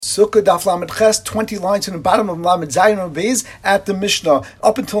Sukkah Daf Lamed Ches, 20 lines in the bottom of Lamed Zayin and Beis at the Mishnah.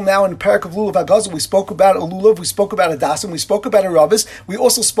 Up until now in the parak of Lulav HaGazul, we spoke about a Lulav, we spoke about a Dasim, we spoke about a Rabbis, we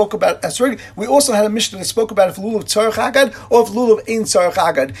also spoke about Esrog. We also had a Mishnah that spoke about if Lulav Tzarech Agad or if Lulav Ein Tzarech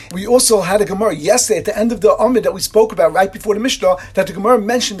Agad. We also had a Gemara yesterday at the end of the Amid that we spoke about right before the Mishnah that the Gemara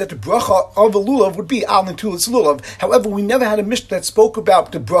mentioned that the bracha of a Lulav would be Al Netulas Lulav. However, we never had a Mishnah that spoke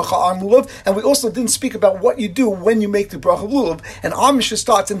about the bracha on Lulav, and we also didn't speak about what you do when you make the bracha of Lulav. And our Mishnah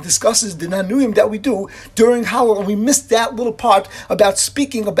starts and discusses the nanuyim that we do during Halal, and we missed that little part about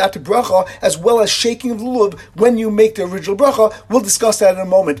speaking about the bracha as well as shaking of the lulav when you make the original bracha. We'll discuss that in a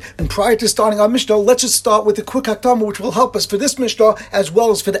moment. And prior to starting our Mishnah, let's just start with a quick hakdama which will help us for this Mishnah as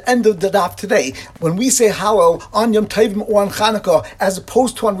well as for the end of the daf today. When we say Halal on Yom Tovim or on Chanukah, as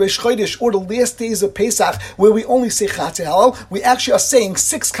opposed to on Reish Chodesh or the last days of Pesach, where we only say Chatzei Halal, we actually are saying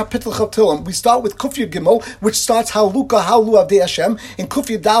 6 kapitel Chavtilim. We start with Kuf Yud Gimel, which starts Haluka Halu Avdei Hashem. In Kuf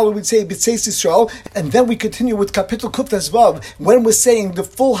Yud Daled, we'd say B'tzeis Yisrael, and then we continue with Kapitel Kuf Tesvav when we're saying the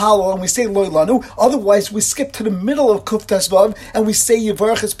full Halal and we say Loi Lanu. Otherwise, we skip to the middle of Kuf Tesvav and we say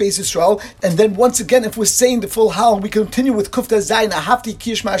Yivarach Es Beis Yisrael. And then once again, if we're saying the full Halal, we continue with Kuf Tezayin Ahavti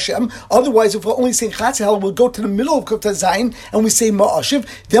Kish Hashem. Otherwise, if we're only saying Chatzei Halal, we'll go to the middle of Kuf Tezayin and we say Ma'ashiv.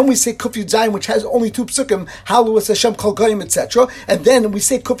 Then we say Kuf Yud Zayin, which has only 2 psukim, Halu Es Hashem Kol Goyim, etc. And then we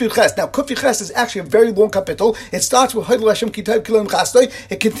say Kuf Yud Ches. Now, Kuf Yud Ches is actually a very long kapitel. It starts with Hoydel Hashem Kitayv Kilayim Chasdoi.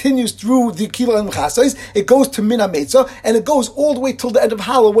 It continues through the Kilayim Chasdoi. It goes to Mina Meitza, and it goes all the way till the end of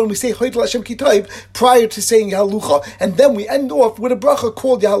Halal when we say Hoydel Hashem Kitayv prior to saying Yahalucha. And then we end off with a bracha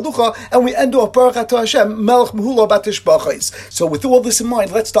called Yahalucha, and we end off Baruch Atah Hashem Melech Mehula Batish Bachais. So with all this in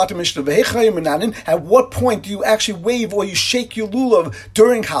mind, let's start the Mishnah. At what point do you actually wave or you shake your lulav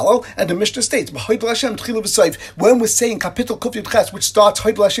during Halal? And the Mishnah states, when we're saying Kapitel Kuf Yud Ches, which starts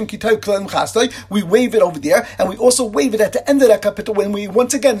Hoydel Hashem Kitayv Kilayim Chasdoi, we wave it over there, and we also wave it at the end of that kapitel when we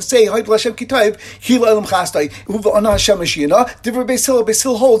once again say Hoydel Hashem Kitayv Kilayim Chasdoi. Uva Ana Hashem Mashiach. Divrei Beis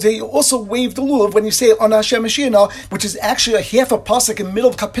Hillel holds that you also wave the lulav when you say Ana Hashem Mashiach, which is actually a half a pasuk in the middle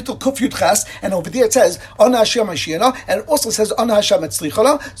of Kapitel Kuf Yud Ches, and over there it says Ana Hashem Mashiach, and it also says Ana Hashem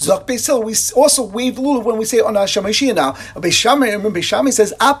Etzlicha. Zok Beis Hillel, we also wave the lulav when we say Ana Hashem Mashiach. Beis Shammai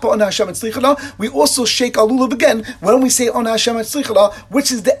says Apa Ana Hashem Etzlicha. We also shake our lulav again when we say Ana Hashem Etzlicha,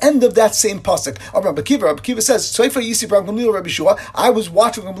 which is the end of that same pasuk. Rabbi Kiva says, Soifa Yisi Rabbi Shua, I was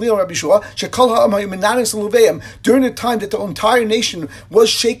watching Rabbi Shua, during the time that the entire nation was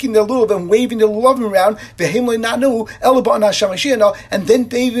shaking their lulav and waving their lulav around, and then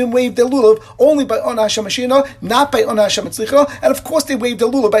they even waved their lulav only by Ana Hashem Mashiach, not by Ana Hashem Etzlicha, and of course they waved their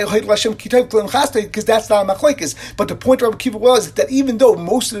lulav by Hoydel Hashem Kitayv Kilayim Chasdoi, because that's not a machlokes. But the point of Rabbi Kiva was that even though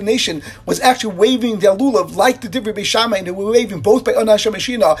most of the nation was actually waving their lulav like the Divrei Beis Shammai, and they were waving both by Ana Hashem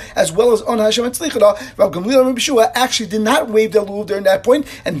Mashiach as well as Ana Hashem Etzlicha, Rabbi Gamliel and Rabbi Shua actually did not wave their lulav during that point,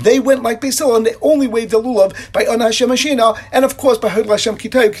 and they went like Beis Hillel, and they only waved their lulav by Ana Hashem Mashiach, and of course by Hoydel Hashem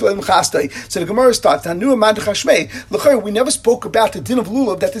Kitayv Kilayim Chasdoi. So the Gemara starts, we never spoke about the din of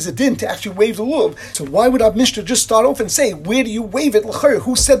lulav, that there's a din to actually wave the lulav. So why would our Mishnah just start off and say, where do you wave it?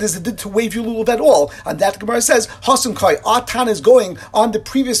 Who said there's a din to wave your lulav at all? And that Gemara says, Hasan Kai, our Tana is going on the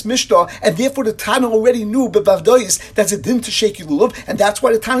previous Mishnah, and therefore the Tana already knew b'Bavdois that's a din to shake your lulav, and that's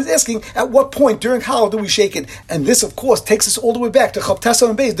why the Tana is asking, at what point during Halal do we shake it? And this, of course, takes us all the way back to Chav Tesa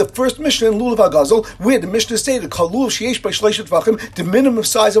and Beis, the first Mishnah in Lulav HaGazul, where the Mishnah stated, the minimum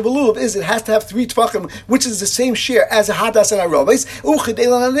size of a lulav is it has to have 3 tvachim, which is the same share as a hadas and a ravis,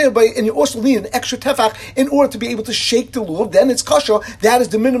 and you also need an extra tefach in order to be able to shake the lulav. Then it's kosher. That is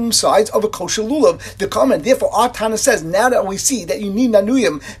the minimum size of a kosher lulav. The comment, therefore, our Tana says, now that we see that you need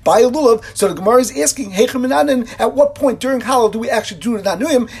nanuyim by a lulav, so the Gemara is asking, at what point during Halal do we actually do the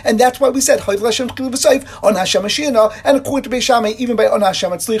nanuyim? And that's why we said, Hoydel Hashem Kitayv V'Seif, Ana Hashem Mashiach, and according to Beis Shammai, even by Ana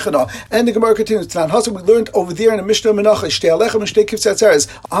Hashem Etzlicha. And the Gemara continues, Tanan Hasan, we learned over there in the Mishnah Menachah, Shtei Alechem and Shtei Kivtzei Atzeres.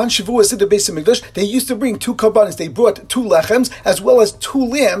 On Shavuos in the Beis Hamikdash, they used to bring 2 karbanos. They brought 2 lechems as well as 2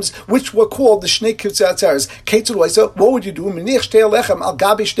 lambs, which were called the Shnei Kivtzei Atzeres. Ketzur Loisa, what would you do? Menich Shtei Alechem al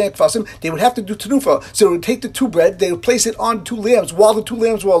Gabi Shnei Kvasim. They would have to do tenufa. So they would take the 2 bread, they would place it on 2 lambs while the 2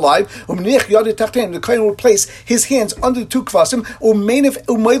 lambs were alive. Umenich Yad Tachtein, the kohen would place his hands under the 2 kvasim, Umenif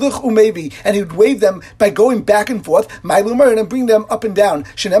Umeilach Umevi, and he would wave them by going back and forth, Mailumer, and bring them up and down.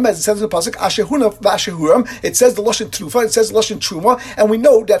 Shenem, as it says in the pasuk, Asher Hunaf Vashehuram. It says the lashon Trufa, it says the lashon Truma, and we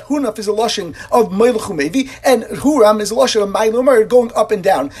know that Hunaf is a lashon of Meilach Umevi, and Huram is a lashon of Mailumer, going up and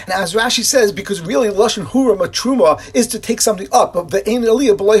down. And as Rashi says, because really the lashon Huram or Truma is to take something up, but the Ein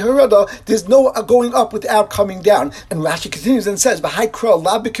Aliyah B'lai Harada, there's no going up without coming down. And Rashi continues and says, "B'hai kra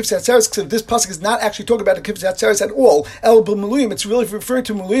lab b'kivtzei atzeres." This pasuk is not actually talking about the kivtzei atzeres at all. El b'meluyim, it's really referring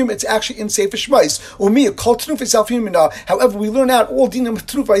to meluyim. It's actually in Sefer Shmais. However, we learn out out all dinam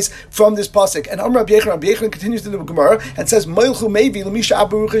trufais from this pasuk. And Rabbi Yechon continues in the Gemara and says,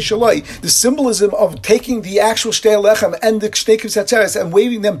 the symbolism of taking the actual shtei lechem and the shtei kivsatzeres and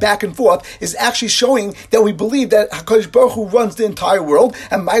waving them back and forth is actually showing that we believe that HaKadosh Baruch Hu runs the entire world,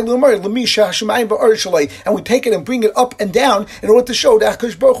 and we take it and bring it up and down in order to show that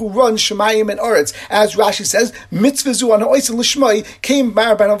HaKadosh Baruch Hu runs Shemayim and Aretz. As Rashi says, mitzvah zu an oisin l'shmai came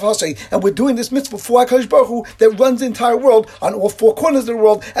maraban of hasei, and we're doing this mitzvah for HaKadosh Baruch Hu that runs the entire world on all four corners of the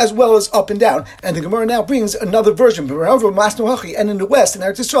world as well as up and down. And the Gemara now brings another version. And in the West, in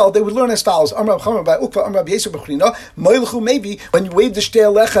Eretz Yisrael, they would learn as follows: maybe when you wave the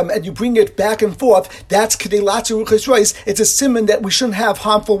shtei lechem and you bring it back and forth, that's kedei latzu ruchos rois. It's a simon that we shouldn't have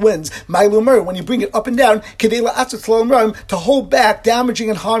harmful winds. When you bring it up and down, kedei latzu tlom ram, to hold back damaging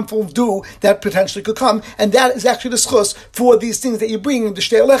and harmful dew that potentially could come, and that is actually the schus for these things that you bring, the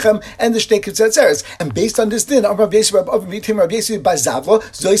shtei lechem and the shtei kitzatzeres. And based on this din,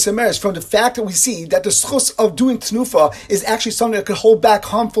 from the fact that we see that the schus of doing tnufa is actually something that could hold back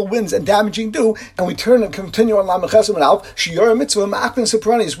harmful winds and damaging dew, and we turn and continue on Lamachesem and Alf, Shiyara Mitzvah, Ma'akvin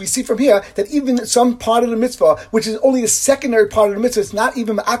Sopranis. We see from here that even some part of the mitzvah, which is only a secondary part of the mitzvah, it's not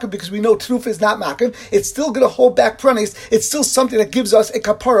even Ma'akv because we know tnufa is not Ma'akv, it's still going to hold back pranis. It's still something that gives us a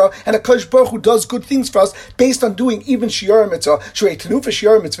kapara, and a Kodesh Baruch Hu does good things for us based on doing even Shiyara Mitzvah, Shrei Tnufa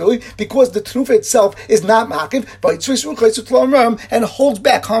Shiyara Mitzvah, because the tnufa itself is not Ma'akv, but it's and holds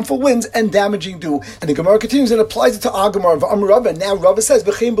back harmful winds and damaging dew. And the Gemara continues and applies it to our Gemara of Amar Rava. Now Rava says,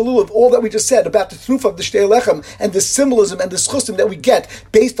 V'chein belu, of all that we just said about the tnufa of the shtei lechem and the symbolism and the schusim that we get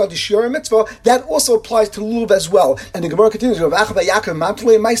based on the Shiyara Mitzvah, that also applies to lulav as well. And the Gemara continues, Rav Acha bar Yaakov,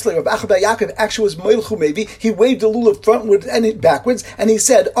 Mamtalei Meisler, Rav Acha bar Yaakov actually was moilchu maybe. He waved the lulav frontward and backwards, and he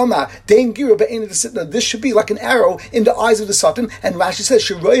said, Oma, dein gira be'ena the sitna. This should be like an arrow in the eyes of the satan. And Rashi says,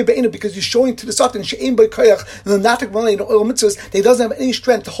 Sheroya be'ena, because you're showing to the satan, she'ein by koyach, the natak malay in oil mitzvahs, they doesn't have any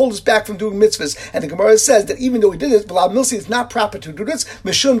strength to hold us back from doing mitzvahs. And the Gemara says that even though he did it, Vlad Milsi, it's not proper to do this,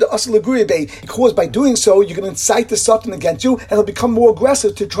 Mishum the Asal Aguribe, because by doing so, you're going to incite the Satan against you, and he'll become more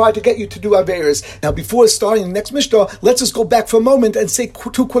aggressive to try to get you to do Averis. Now, before starting the next Mishnah, let's just go back for a moment and say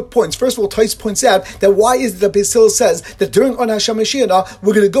two quick points. First of all, Tais points out that why is it that Basil says that during On Hashem Mashiach,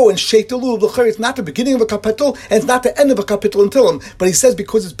 we're going to go and shake the lulav l'chari. It's not the beginning of a kapitel, and it's not the end of a kapitel until him. But he says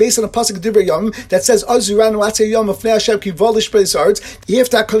because it's based on a pasuk of Divrei Yom that says Azuranu Atzei Yom Afnei Hashem Ki Volish Beis. If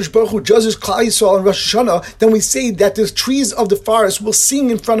that Kadosh Baruch Hu judges Klal Yisrael on Rosh Hashanah, then we say that the trees of the forest will sing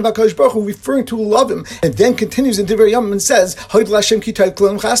in front of HaKadosh Baruch Hu, referring to love him, and then continues in Divrei Yom and says,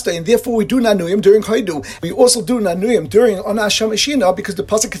 and therefore we do Nanuyim during Haidu. We also do Nanuyim during On Hashem Mashiach, because the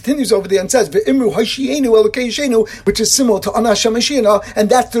pasuk continues over there and says, which is similar to On Hashem Mashiach, and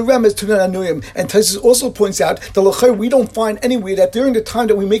that's the remez to the Nanuyim. And Taisus also points out that we don't find anywhere that during the time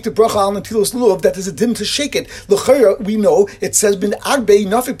that we make the bracha al netilos lulav that there's a din to shake it. We know it says bin agbei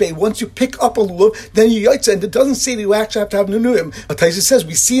nafik bei. Once you pick up a lulav, then you yaitza, and it doesn't say that you actually have to have nanuyim. But Taisus says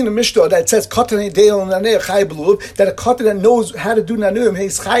we see in the Mishnah that it says katan deil nanei chayiv lulav, that a katan that knows how to do nanuyim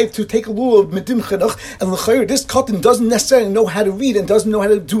is chayiv to take a lulav midin chinuch, and this katan doesn't necessarily know how to read and doesn't know how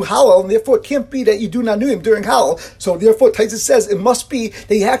to do halal, and therefore it can't be that you do nanuyim during halal. So therefore Taisus says it must be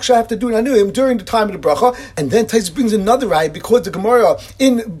that you actually have to do nanuyim during the time of the bracha. And then Taisus brings another raya because the Gemara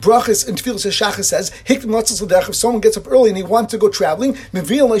in brachas and tefillas shachas says hikdim latzas l'derech. If someone gets up early and he wants to go traveling, you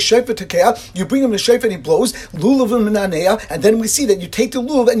bring him the shayfa and he blows lulav and menanea, and then we see that you take the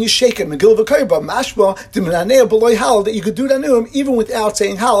lulav and you shake it. Megillah v'karba mashma the menanea beloy halal, that you could do nanuyim even without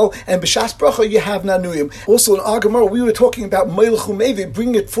saying halal, and b'shas bracha you have nanuyim. Also in our Gemara we were talking about meilchu mevi,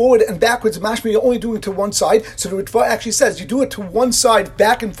 bring it forward and backwards. Mashma you're only doing it to one side, so the Ritva actually says you do it to one side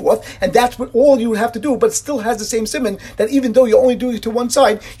back and forth, and that's what all you would have to do. But it still has the same simon that even though you're only doing it to one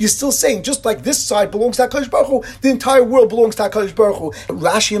side, you're still saying just like this side belongs to HaKadosh Baruch Hu, the entire world belongs to HaKadosh Baruch Hu.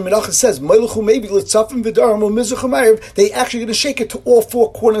 Rashi and Menachos says meilchu mevi litzafim v'darim u'mizrach u'ma'ariv. They actually going to shake it to all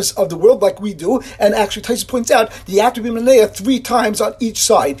four corners of the world like we do. And actually Taisus points out that you have to be menea 3 times on each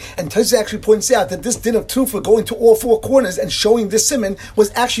side. And Taisus actually points out that this din of tufa going to all four corners and showing this simon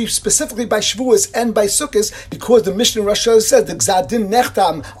was actually specifically by Shavuos and by Sukkos, because the Mishnah Rosh Hashanah says the Gzadin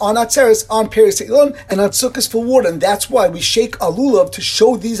nechtam on Atzeres, on Peres Elon, and on Sukkos for water. And that's why we shake a lulav to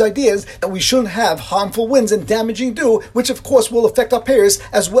show these ideas that we shouldn't have harmful winds and damaging dew, which of course will affect our Peres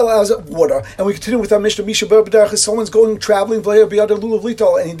as well as water. And we continue with our Mishnah Misha Berbadarach. Someone's going traveling v'le'er b'yad lulav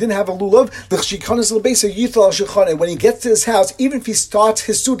lital, and he didn't have a lulav. When he gets to his house, even if he starts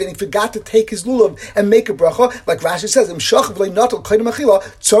his suit and he forgot to take his lulav and make a bracha, like Rashi says,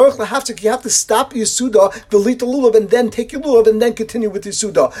 you have to stop your suda, delete the lulav, and then take your lulav, and then continue with your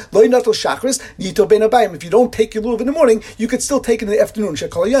suda. If you don't take your lulav in the morning, you could still take it in the afternoon.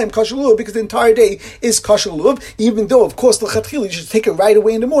 Because the entire day is kosher lulav, even though, of course, l'chatchila, you should take it right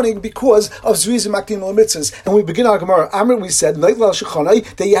away in the morning because of Zrizim Makdim L'mitzvahs. And we begin our Gemara. Amr, we said,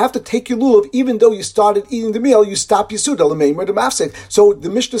 that you have to take your lulav, even though you started eating the meal, you stop your suda, l'meimer the mafsek. So the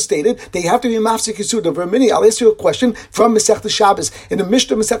Mishnah stated that you have to be mafsek your suda. Vermini, I'll ask you a question from Masechta Shabbos. In the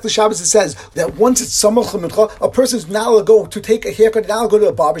Mishnah Masechta Shabbos, it says that once it's Samach L'mincha, a person's not allowed to go to take a haircut, not allowed to go to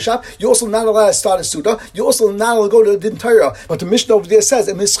a barbershop. You're also not allowed to start a suda. You're also not allowed to go to the Din Torah. But the Mishnah over there says,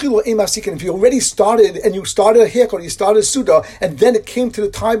 if you already started and you started a haircut, you started a suda, and then it came to the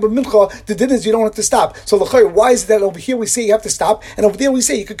time of mincha, the din is you don't have to stop. So why is it that over here we say you have to stop, and over there we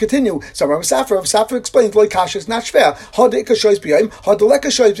say you could continue? So Rav Safra explains, Loi Kasha is not shver.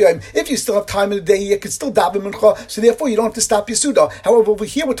 If you still have time in the day, you can still daven mincha, so therefore you don't have to stop your suda. However, over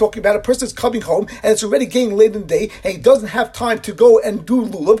here we're talking about a person that's coming home, and it's already getting late in the day, and he doesn't have time to go and do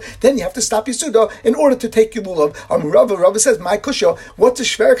lulav, then you have to stop your suda in order to take your lulav. Rava says, my kusha, what's a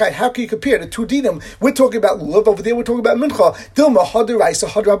shverikai? How can you compare the two dinim? We're talking about lulav, over there we're talking about mincha. Dilma hadiraisa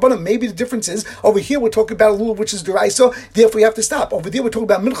hadrabana. Maybe the difference is over here we're talking about lulav, which is deraisa, therefore you have to stop. Over there we're talking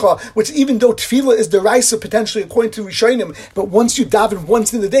about mincha, which even though tefillah is deraisa potentially according to Rishonim, but once you daven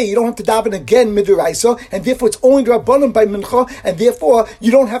once in the day, you don't have to daven again midiraisa, and therefore it's only drabanan by mincha, and therefore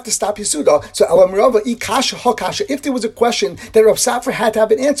you don't have to stop your suda. So Elam Rava ikasha hakasha. If there was a question that Rav Safra had to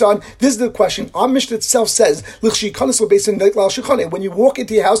have an answer on, this is the question. Our Mishnah itself says, when you walk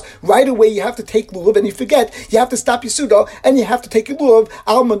into your house, right away you have to take lulav, and you forget, you have to stop your suda, and you have to take your lulav,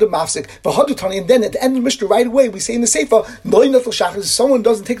 alma de mafsik. And then at the end of the Mishnah, right away, we say in the Sefer, if someone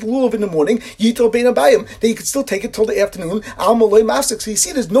doesn't take the lulav in the morning, yitel bein abayim, then you can still take it till the afternoon, alma loy mafsik. So you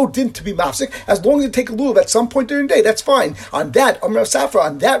see, there's no din to be mafsik, as long as you take a lulav at some point during the day, that's fine. On that, Rav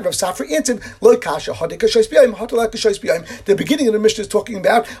Safra answered, loy kasha, the beginning of the Mishnah is talking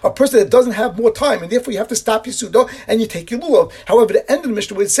about a person that doesn't have more time, and therefore you have to stop your suda, and you take your lulav. However, the end of the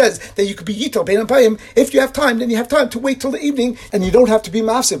Mishnah where it says that you could be yitel bein abayim, if you have time, then you have time to wait till the evening, and you don't have to be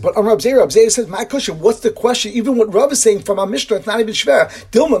mafsik. But Rav Zera says, my question, what's the question? Even what Rav is saying from our Mishnah, it's not even shver.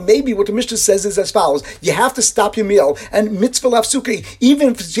 Dilma, maybe what the Mishnah says is as follows: you have to stop your meal, and mitzvah lafsuke, even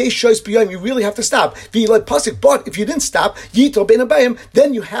if it's yesh shoyz b'yom, you really have to stop. V'yilad pasik, but if you didn't stop, yitel bein abayim,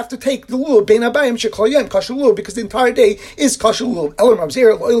 then you have to take the lulav bein abayim shekol yom kasher lulav, because the entire day is kasher lulav. Elam Rav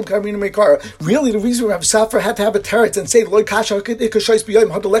Zera lo'ilam karmina meikara. Really, the reason Rav Safra had to have a teretz and say loy kasha ikashoyz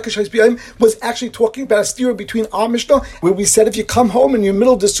b'yom hadolek kashoyz b'yom was actually talking about a stira between our Mishnah, where we said if you come home in your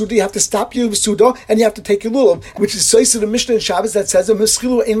middle of the suda, you have to stop your suda and you have to take your lulav, which is sois of the Mishnah in Shabbos that says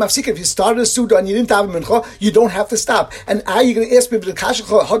if you started a suda and you didn't daven mincha, you don't have to stop. And are you going to ask me the kasha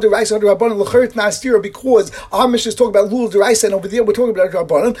how the rice or the rabbanon l'cheret nastira, because our Mishnah is talking about lulav the rice, and over there we're talking about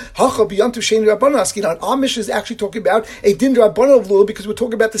rabbanon hacha biyantu shein rabbanon askinan. Our Mishnah is actually talking about a din rabbanon of lulav, because we're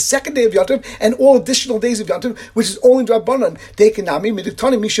talking about the second day of Yontiv and all additional days of Yontiv, which is only rabbanon. Dekinami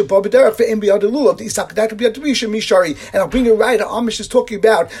midiktani misha babaderach ve'em biyad lulav the isakadat biyad misha mishari. And I'll bring you right. Our Mishnah is talking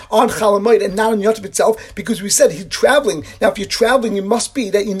about on Chalamoid and not on Yontiv itself, because we said he's traveling. Now, if you're traveling, you must be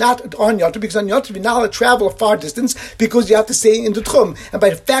that you're not on Yontiv, because on Yontiv you're not allowed to travel a far distance, because you have to stay in the Tchum. And by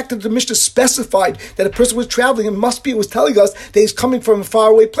the fact that the Mishnah specified that a person was traveling, it was telling us that he's coming from a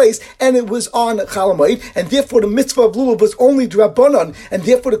faraway place, and it was on Chalamoid, and therefore the mitzvah of lulav was only drabanan, and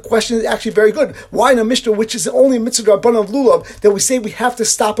therefore the question is actually very good. Why in a Mishnah, which is only mitzvah drabanan of lulav, that we say we have to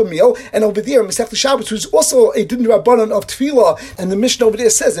stop a meal, and over there in Masechta Shabbos, which is also a din drabanan of tefillah, and the Mishnah over there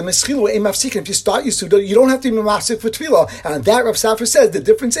says, if you start your suda, you don't have to be mafsik for tefillah. And that Rav Safra says the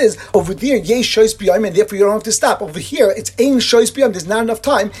difference is over there, yesh shoyz b'yom, and therefore you don't have to stop. Over here, it's ein shoyz b'yom, there's not enough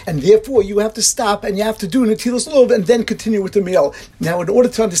time, and therefore you have to stop, and you have to do netilas lulav, and then continue with the meal. Now, in order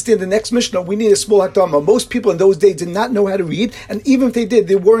to understand the next Mishnah, we need a small hakdama. Most people in those days did not know how to read, and even if they did,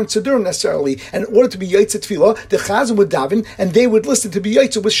 they weren't sedurim necessarily. And in order to be yaitz tefillah, the chazan would daven, and they would listen to be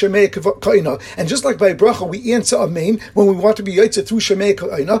yaitz with shemei ka'ina. And just like by bracha, we answer amen when we want to be yaitz through shemei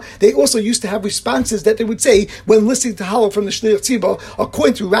ka'ina, they also used to have responses that they would say when listening to Hallel from the Shliach Tzibah.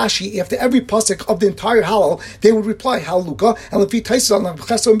 According to Rashi, after every pasuk of the entire Hallel, they would reply Haluka, and Lefi Taisal and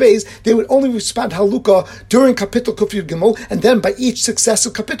Cheson Beis, they would only respond Haluka during Kapitel Kuf Yud Gimel, and then by each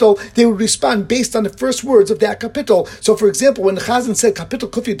successive kapitel, they would respond based on the first words of that kapitel. So, for example, when the Chazan said Kapitel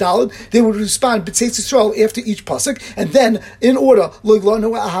Kuf Yud Daled, they would respond B'tzeitz Yisrael after each pasuk, and then in order Lo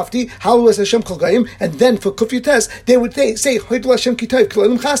Yilanu Ahavti, Halu Es Hashem Kol Goyim, and then for Kuf Yud Tes, they would say Hoydel Hashem Kitayv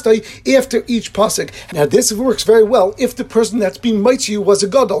Kilalim Chastai after each pasuk. Now, this works very well if the person that's being mitzvah you was a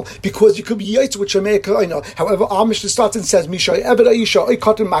gadol, because you could be yaitz with shemei ka'ina. However, our Mishnah starts and says Mishay Eved Aisha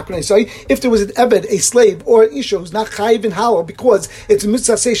Oikatan Makronei. If there was an Eved, a slave, or an Isha who's not chayiv in Hallel because it's a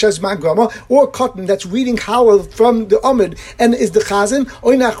mitzvah seishas mangrama, or a cotton that's reading Hallel from the Amid and is the Chazan,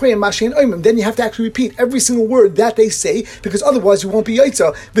 Oinachrei Mashin Oimim, then you have to actually repeat every single word that they say, because otherwise you won't be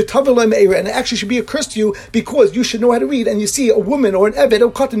yaitza. And it actually should be a curse to you because you should know how to read, and you see a woman or an Eved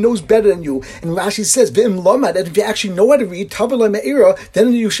or Katan knows better than you. And Rashi says, V'im Lama, that if you actually know how to read, Tavala Me'ira,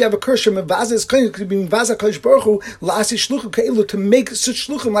 then you should have a curse from Mevazah Kohen, could be Mevazah Kodesh Baruch Hu, La'asi Shluchim Ke'ilu, to make such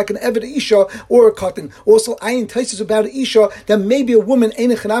Shluchim like an Eved Isha or a Katan. Also, Ayin Taisis about an Isha, that maybe a woman,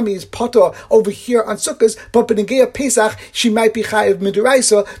 Ein Chanami, is Pata over here on Sukkot, but B'Negea Pesach, she might be Chayiv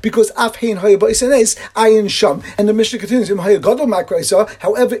Midiraisa, because Af Hein Haya Ba'isanes, Ayin Sham. And the Mishnah continues, Im Haya Gadol Makraisa,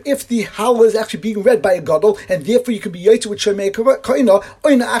 however, if the Halal is actually being read by a Gadol, and therefore you could be Yaitz with Shemei Koina,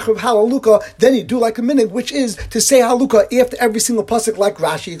 Oina Achav Halaluka, then you do like a minhag, which is to say Haluka after every single pasuk, like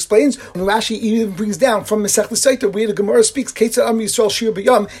Rashi explains. And Rashi even brings down from Masech L'Saita, where the Gemara speaks, Ketzah Am Yisrael Shir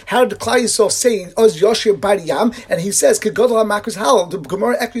B'Yam, how did the Klal Yisrael say Oz Yoshir B'Di Yam? And he says, Kegadol HaMakras Halal. The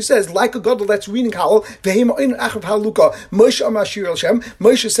Gemara actually says, like a Gadol that's reading Halal, V'Hem Oina Achav Haluka, Moshe Am Ashir Hashem,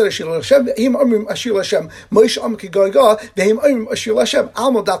 Moshe said Ashir Hashem, V'Hem Amrim Ashir Hashem, Moshe Am Kegoyga, V'Hem Amrim Ashir Hashem,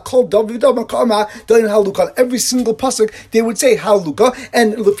 Alma Da Kol David Makama, Dain Haluka. Every single pasuk they would say Haluka,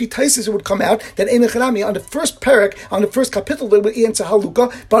 and Lefi Taisis it would come out that Ein Chanami on the first parak, on the first kapitel, they would answer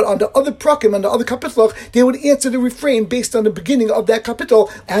Haluka, but on the other prakim, on the other kapitel, they would answer the refrain based on the beginning of that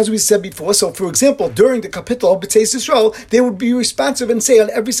kapitel, as we said before. So, for example, during the kapitel of B'Tzeis Yisrael, they would be responsive and say on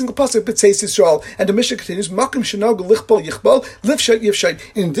every single pasuk B'Tzeis Yisrael. And the Mishnah continues, Makim Shenag Lichbal Yichbal Livshat Yivshat.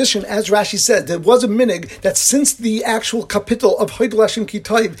 In addition, as Rashi says, there was a minhag that since the actual kapitel of Hoydel Hashem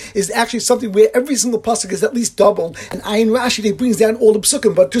Kitayv is actually something where every single pasuk is at least doubled, and Ayin Rashi they brings down all the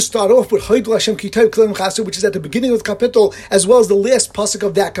psukim, but to start off with Hoydel Hashem Kitayv K'leim Chasu, which is at the beginning of the kapitel as well as the last pasuk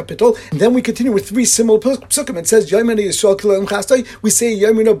of that kapitel, and then we continue with three similar psukim. It says Yomina Yisrael K'leim Chastai, we say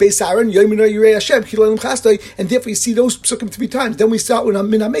Yomina Beis Aaron, Yomina Yirei Hashem K'leim Chastai, and therefore you see those psukim 3 times. Then we start with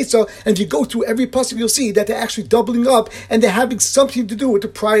Min HaMetzah, and if you go through every pasuk, you'll see that they're actually doubling up, and they're having something to do with the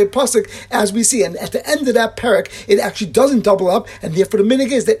prior pasuk, as we see. And at the end of that parak, it actually doesn't double up, and therefore the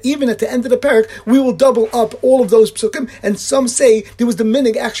minhag is that even at the end of the parak, we will double up all of those psukim. And some say there was the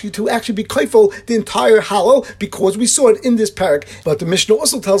minhag actually to actually be kaifel the entire halal, because we saw it in this parak. But the Mishnah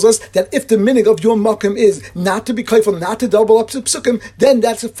also tells us that if the minhag of your makom is not to be kaifel, not to double up the psukim, then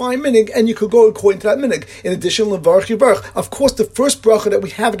that's a fine minhag, and you could go according to that minhag. In addition, levarach yivarach. Of course, the first bracha that we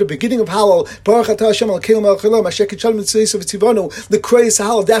have at the beginning of halal, baruch atah Hashem Elokeinu melech haolam, asher kitshanu mitzvos v'tzivanu, the kriyas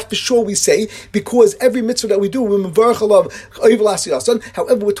halal, that for sure we say, because every mitzvah that we do, we mevarach alav oivel asiyasan.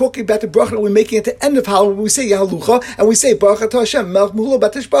 However, we're talking about the bracha that we're making at the end of halal, when we say yahalucha, and we say baruch atah Hashem melech muhula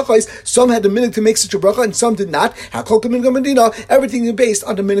batish brachos. Some had the minhag to make such a bracha, and some did not. Hakol k'minhag HaMedina, everything is based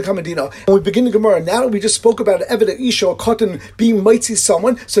on the minhag HaMedina. And we begin the Gemara. Now that we just spoke about Eved Isha or Katan being mitzi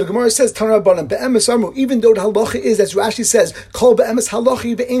someone, so the Gemara says Tanur Rabbanan be'emes amru, even though the halacha is, as Rashi says, kol be'emes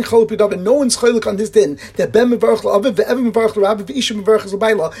halachi ve'ein chol b'dav, no one's chaylik on this din, that ben mevarach la'aviv ve'ev mevarach l'rabiv ve'isha mevarach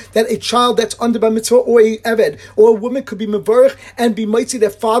l'bayla, that a child that's under by mitzvah or a eved or a woman could be mevarach and be mitzi their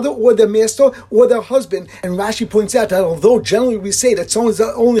father or their master or their husband. And Rashi points out that although generally we say that someone's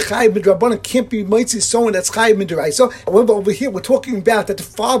only chayiv midrabanan can't be mitzi someone that's chayiv midraisa, however over here we're talking about that the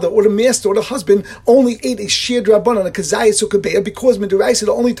father or the master or the husband only ate a shir drabanan, a kazayis or kabeya, because midraisa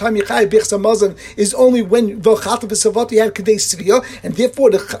the only time you chayiv bichsa mazan is only when v'chatav v'savati had kadei svia, and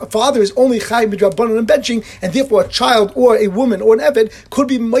therefore the father is only chayiv midrabanan and benching, and therefore a child or a woman or an eved could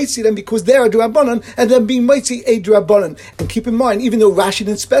be mitzi them because they are drabanan and then being mitzi a drabanan. And keep in mind, even though Rashi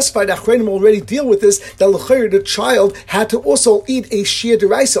didn't specify, the Achronim already deal with this, that l'chayr the child had to also eat a shir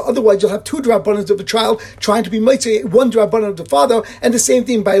deraisa. Otherwise, you'll have 2 drabanans of the child trying to be mitzi 1 drabanan of the father, and the same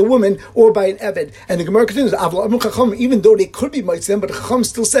thing by a woman or by an eved. And the Gemara continues, even though they could be mitzi them, but the Chacham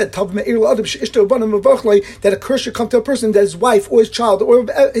still said that a curse should come to a person that his wife or his child or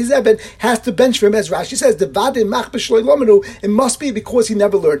his eved has to bench for him, as Rashi says, it must be because he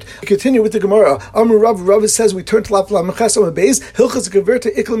never learned. We continue with the Gemara. Amar Rav says, we turn to Lav Lamechas on the base. Hilchas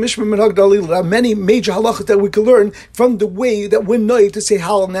Geverta Ikal Mishma Minhag Dalil. There are many major halachas that we can learn from the way that we're known to say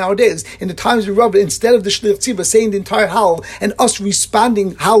halal nowadays. In the times of Rav, instead of the Shliach Tziva saying the entire halal and us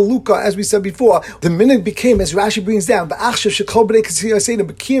responding haluka, as we said before, the minhag became, as Rashi brings down,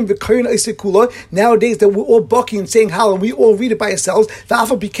 nowadays that we're all bucking and saying halal, we all read it by ourselves.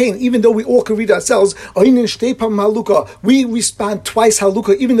 Became, even though we all can read ourselves, we respond twice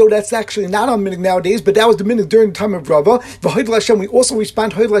haluka, even though that's actually not our minhag nowadays, but that was the minhag during the time of Rava. We also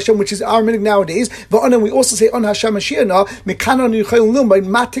respond Hoydel Hashem, which is our minhag nowadays. We also say on Hashem Mashiach.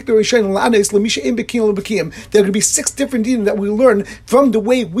 There are going to be 6 different dinim that we learn from the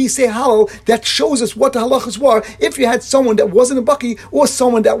way we say halal that shows us what the halachas were if you had someone that wasn't a baki or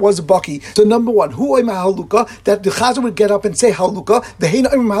someone that was a baki. So number 1, who oima haluka, that the chazan would get up and say haluka, the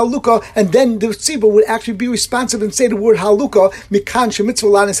heina oima haluka, and then the tzibah would actually be responsive and say the word haluka, mikan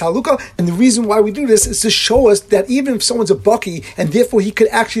shemitzvah lanis haluka. And the reason why we do this is to show us that even if someone's a baki and therefore he could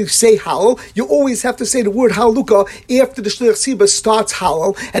actually say halal, Hallel, you always have to say the word Haluka after the Shliach Tzibah starts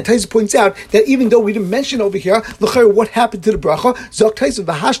Hallel. And Taisa points out that even though we didn't mention over here, what happened to the bracha, Zok Taisa,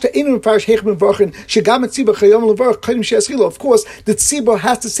 V'hashta Einu Mefarish Heichem V'archen, Shegam Tzibah Chayom Levarach Kaidim She'aschilo. Of course, the Tzibah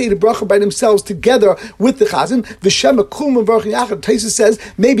has to say the bracha by themselves together with the Chazan. V'shem Klum V'archen Yachad. Taisa says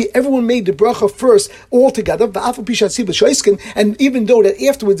maybe everyone made the bracha first all together. V'afal Pishat Tzibah Shoiskin. And even though that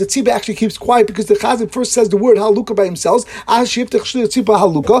afterwards the Tzibah actually keeps quiet because the Chazan first says the word Haluka by himself.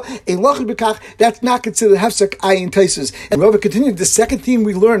 That's not considered hefsek ayin taisus. And Rava continued, the second theme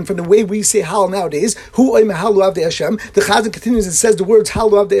we learn from the way we say Hal nowadays, Hu oim halu avdei Hashem. The Chazan continues and says the words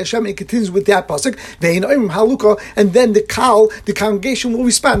Halu avdei Hashem, and it continues with that pasuk. Ve'in oim haluka, and then the congregation will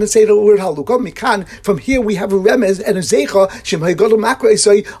respond and say the word Haluka. Mikan. From here we have a remez and a zeicha shem hagadol makra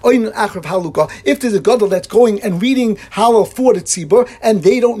esay oin achrav Haluka. If there's a gadol that's going and reading Halal for the tzibur and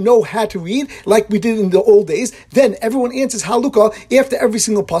they don't know how to read like we did in the old days, then everyone answers Haluka after every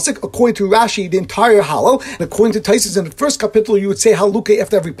single pasuk. According to Rashi, the entire Halal, and according to Taisus, in the first kapitel you would say Haluka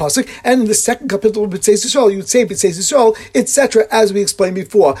after every pasuk, and in the second kapitel B'tzeis Yisrael you would say B'tzeis Yisrael, etc. As we explained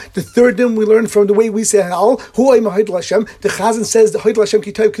before. The third thing we learn from the way we say Halal, Hu Oim HaHodel Hashem. The Chazan says the Hodel Hashem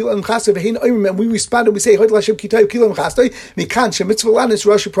Kitayv Kilam Chastoi V'Hein Oim, and we respond and we say Hodel Hashem Kitayv Kilam Chastoi Mikan Shemitzvah Lanis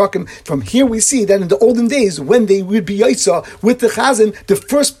Rosh Prakim. From here we see that in the olden days when they would be Yaitza with the Chazan, the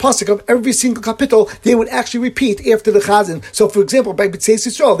first pasuk of every single kapitel they would actually repeat after the Chazan. So for example, by B'tzeis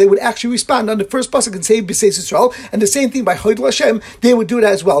Yisrael, they would actually respond on the first pasuk and say B'tzeis Yisrael, and the same thing by Hodel Hashem, they would do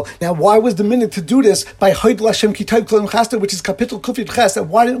that as well. Now, why was the minute to do this by Hodel Hashem Kitayv Kilam Chastoi, which is Kapitel Kuf Yud Ches, and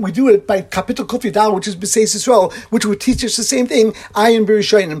why didn't we do it by Kapitel Kuf Yud Dal, which is B'tzeis Yisrael, which would teach us the same thing? Ayin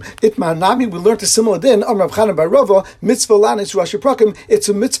B'Rishonim. Itmar Nami, we learned a similar din. Amar Rav Chanan bar Rava, mitzvah lanis Rosh Prakim. It's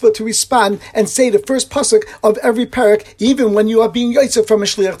a mitzvah to respond and say the first pasuk of every parak, even when you are being yaitza from a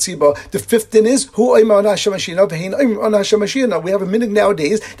shliach tzibah. The fifth din is Hu Oim Ona Hashem Hashiyana V'Hein Oim Ona Hashem Hashiyana. We have a minute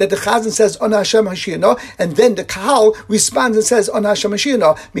nowadays that the Chazan says Ona Hashem Hashiyana, and then the Kahal responds and says Ona Hashem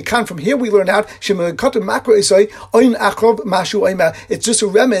Hashiyana. Mikan, from here we learn out Shema Kotem Makro Isai Oin Achrob Mashu Oima. It's just a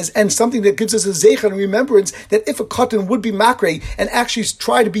remez and something that gives us a zeicha and remembrance that if a cotton would be makre and actually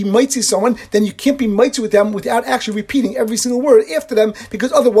try to be mitzi someone, then you can't be mitzi with them without actually repeating every single word after them,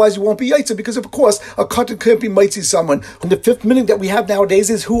 because otherwise you won't be yaitza, because of course a cotton can't be mitzi someone. And the fifth meaning that we have nowadays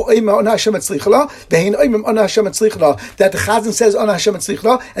is Hu Oima Ona Hashem Etzlichala V'Hein Oimim Ona Hashem Etzlichala, that the Chazan says Ona Hashem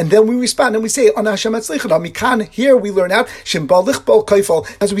Etzlichala, and then we respond and we say Ona Hashem Etzlichala. Mikan, here we learn out Shem Balich Bal Kaifal,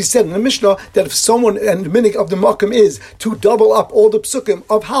 as we said in the Mishnah, that if someone, and the meaning of the Makam is to double up all the psukim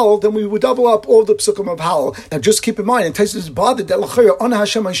of Halal, then we would double up all the psukim of Halal. Now just keep in mind, and Taisus is bothered that L'chayra Ona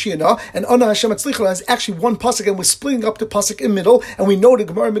Hashem Hashiyana and Ona Hashem Etzlichala is actually one pasuk, and we're splitting up the pasuk in middle, and we know the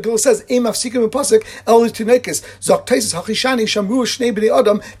Gemara Megillah says Eim Afsikim in pasuk El Tinekis Zok Taisus Hachishani Shamru Shnei B'nei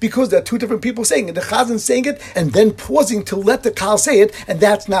Adam, because there are two different people saying it. The Chazan saying it and then pausing to let the Kal say it, and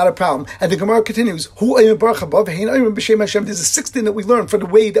that's not a problem. And the Gemara continues, Hu Oim Baruch Haba V'Hein Oim B'Shem Hashem. There's a sixth thing that we learn from the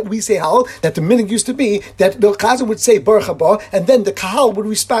way that we say Halal, that the meaning used to be that the Chazan would say Baruch Haba, and then the Kahal would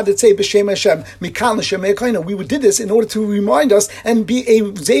respond and say B'Shem Hashem. Mikan L'Shemei Kaina. We did this in order to remind us and be a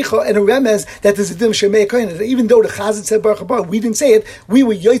zeicha and a remez that there's a dim Shemei Kaina. That even though the Chazan said Baruch Haba, we didn't say it, we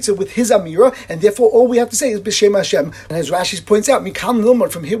were yaitza with his amira, and therefore all we have to say is B'Shem Hashem. And as Rashi points out, Mikan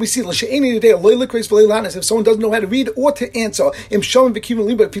Lilmod, from here we see L'She'eni Yudei Loy L'Kreis V'Lei Lanis. If someone doesn't know how to read or to answer, Im Shalom V'Kivim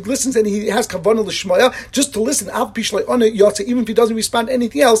Limba, if he listens and he has kavanah l'shmaya, just to listen, Av Pishlei Ona Yotze, even if he doesn't respond to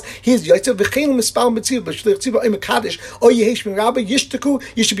anything else, he is yaitza V'Chein Mispal Mitziv B'Shleich Tziva Oim Kaddish O Yehesh Min Rabba Yishtaku.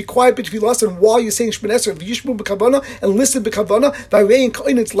 You should be quiet between us and while you're saying Shemon Esrei V'Yishmu B'Kavanah, and listen B'Kavanah. V'Arein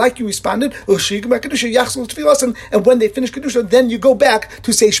Koin, it's like you responded. And when they finish kedusha, then you go back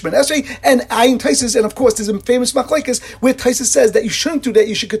to say Shemon Esrei and Ayin Taisus. And of course, there's a famous machlekes where Taisus says that you shouldn't do that.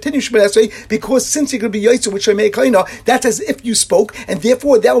 You should continue Shemon Esrei, because since you're going to be yaitza with Shemei Kaina, that's as if you spoke, and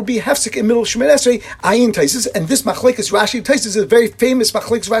therefore that would be hefsek in middle of Shemon Esrei, Ayin Taisus. And this machlekes Rashi Taisus is a very famous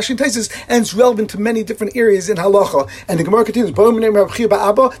machlekes Rashi Taisus, and it's relevant to many different areas in halacha. And the Gemara continues,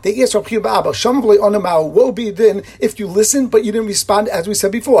 they asked Rav Chia Ba'Abba, what would be then if you listened but you didn't respond, as we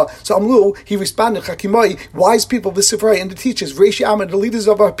said before? So Amlu, he responded, Chakimai, wise people, the Sifrai and the teachers, Reishi Amad, the leaders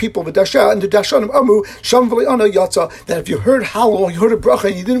of our people, the Dasha and the Dashanim Amru, Shamvali Ana Yatza, that if you heard Halal, you heard a bracha,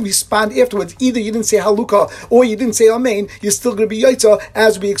 and you didn't respond afterwards, either you didn't say Haluka or you didn't say Amen, you're still going to be Yatza,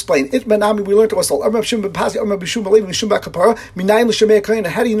 as we explained. Itmanami, we learned also, how do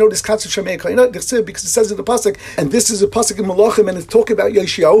you know this concept of Shemei Kaina? Because it says in the pasuk, and this is a pasuk in Malachim, and it's talking about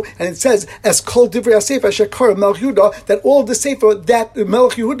Yeshio, and it says, as Kol Divrei HaSefer Shekar Melech Yehuda, that all of the Sefer that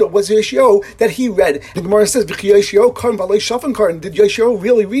Melech Yehuda was Yeshio that he read. The Gemara says, Yeshio Karn Valei Shafan Karn. Did Yeshio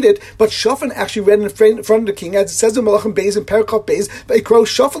really read it? But Shafan actually read in front of the king, as it says in Malachim Beis and Parakot Beis, Vaikro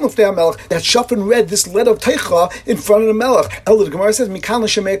Shafan Lefnei HaMelech, that Shafan read this letter of Teicha in front of the Melech. The Gemara says, Mekan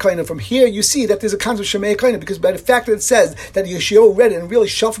Shemei Kaina. From here, you see that there's a concept of Shemei Kaina, because by the fact that it says that Yeshua read it and really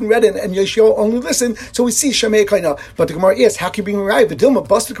Shafin read it and Yeshua only listened, so we see Shemei Kaina. But the Gemara asks, how can you be right? The Dilma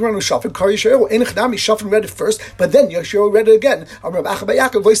busted Quran with Shafin, Kar Yeshua, Enechnami, Shafin read it first, but then Yeshua read it again.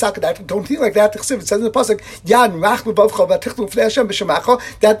 Don't think like that. It says in the pasuk, Yan Rach Lebavcha V'Tichlu Fnei Hashem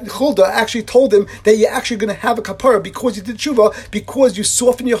B'Shemacha, that Chulda actually told him that you're actually going to have a kapara because you did tshuva, because you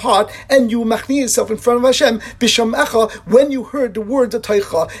soften your heart and you machni yourself in front of Hashem B'Shamecha when you heard the words of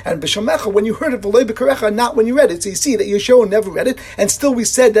Teicha, and B'Shamecha when you heard it V'Loi B'Karecha, not when you read it. So you see that Yeshua never read it, and still we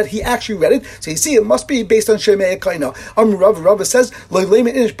said that he actually read it. So you see it must be based on Shemei Kaina. Rav says,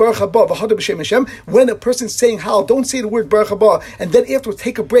 when a person's saying Hal, don't say the word Baruch Haba, and then afterwards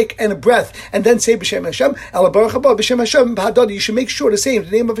take a break and a breath, and then say B'Shem Hashem, Baruch Haba, B'Shem Hashem, you should make sure to say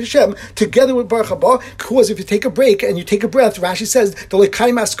the name of Hashem together with Baruch Haba, because if you take a break and you take a breath, Rashi says, it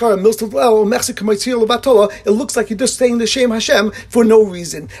looks like you're just saying the Shem Hashem for no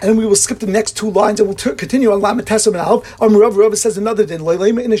reason. And we will skip the next two lines and we'll continue on Lamed Tesam and Alf. Rav says another din, a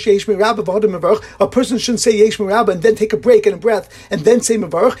person shouldn't say Yesh Merabah and then take a break and a breath and then say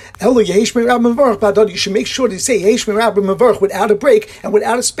Mevarach. You should make sure to say Yesh Merabah Mevarach without a break and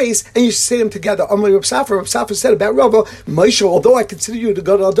without a space, and you should say them together. Rav Safra said about Rava, Moshe, although I consider you to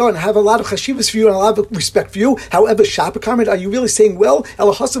go to Adar and have a lot of chashivas for you and a lot of respect for you, however, Shapakarmid, are you really saying well?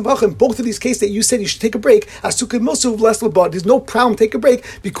 In both of these cases that you said you should take a break, there's no problem, take a break,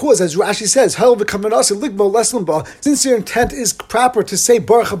 because as Rashi says, since your intent is proper to say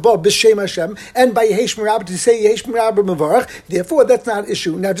Baruch Haba B'Shem Hashem and by Yehesh Merabah to say Yehesh Merabah Mevarach, therefore that's not an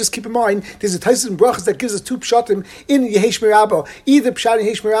issue. Now just keep in mind, there's a Taisus in Brachas that gives us two pshatim in Yehesh Merabah. Either pshat in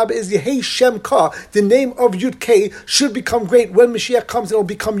Yehesh Merabah is Yehesh Shem Ka, the name of Yud Kei should become great when Mashiach comes, it will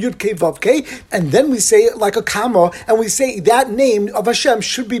become Yud Kei Vav Kei, and then we say it like a comma, and we say that name of Hashem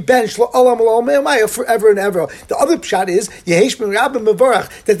should be benched forever and ever. The other pshat is Yehesh Merabah Mevarach,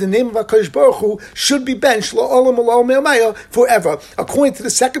 that the name of HaKadosh Baruch Hu should be benched forever. According to the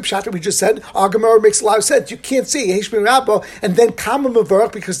second pshat that we just said, our Gemara makes a lot of sense. You can't say Yehesh Merabah and then comma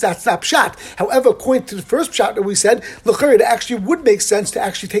Mevarach because that's not pshat. However, according to the first pshat that we said, it actually would make sense to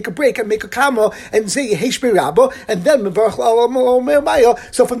actually take a break and make a comma and say Yehesh Merabah and then Mevarach.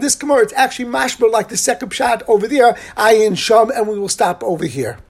 So from this Gemara, it's actually mashma like the second pshat over there, Ayin Sham, and we will stop over here.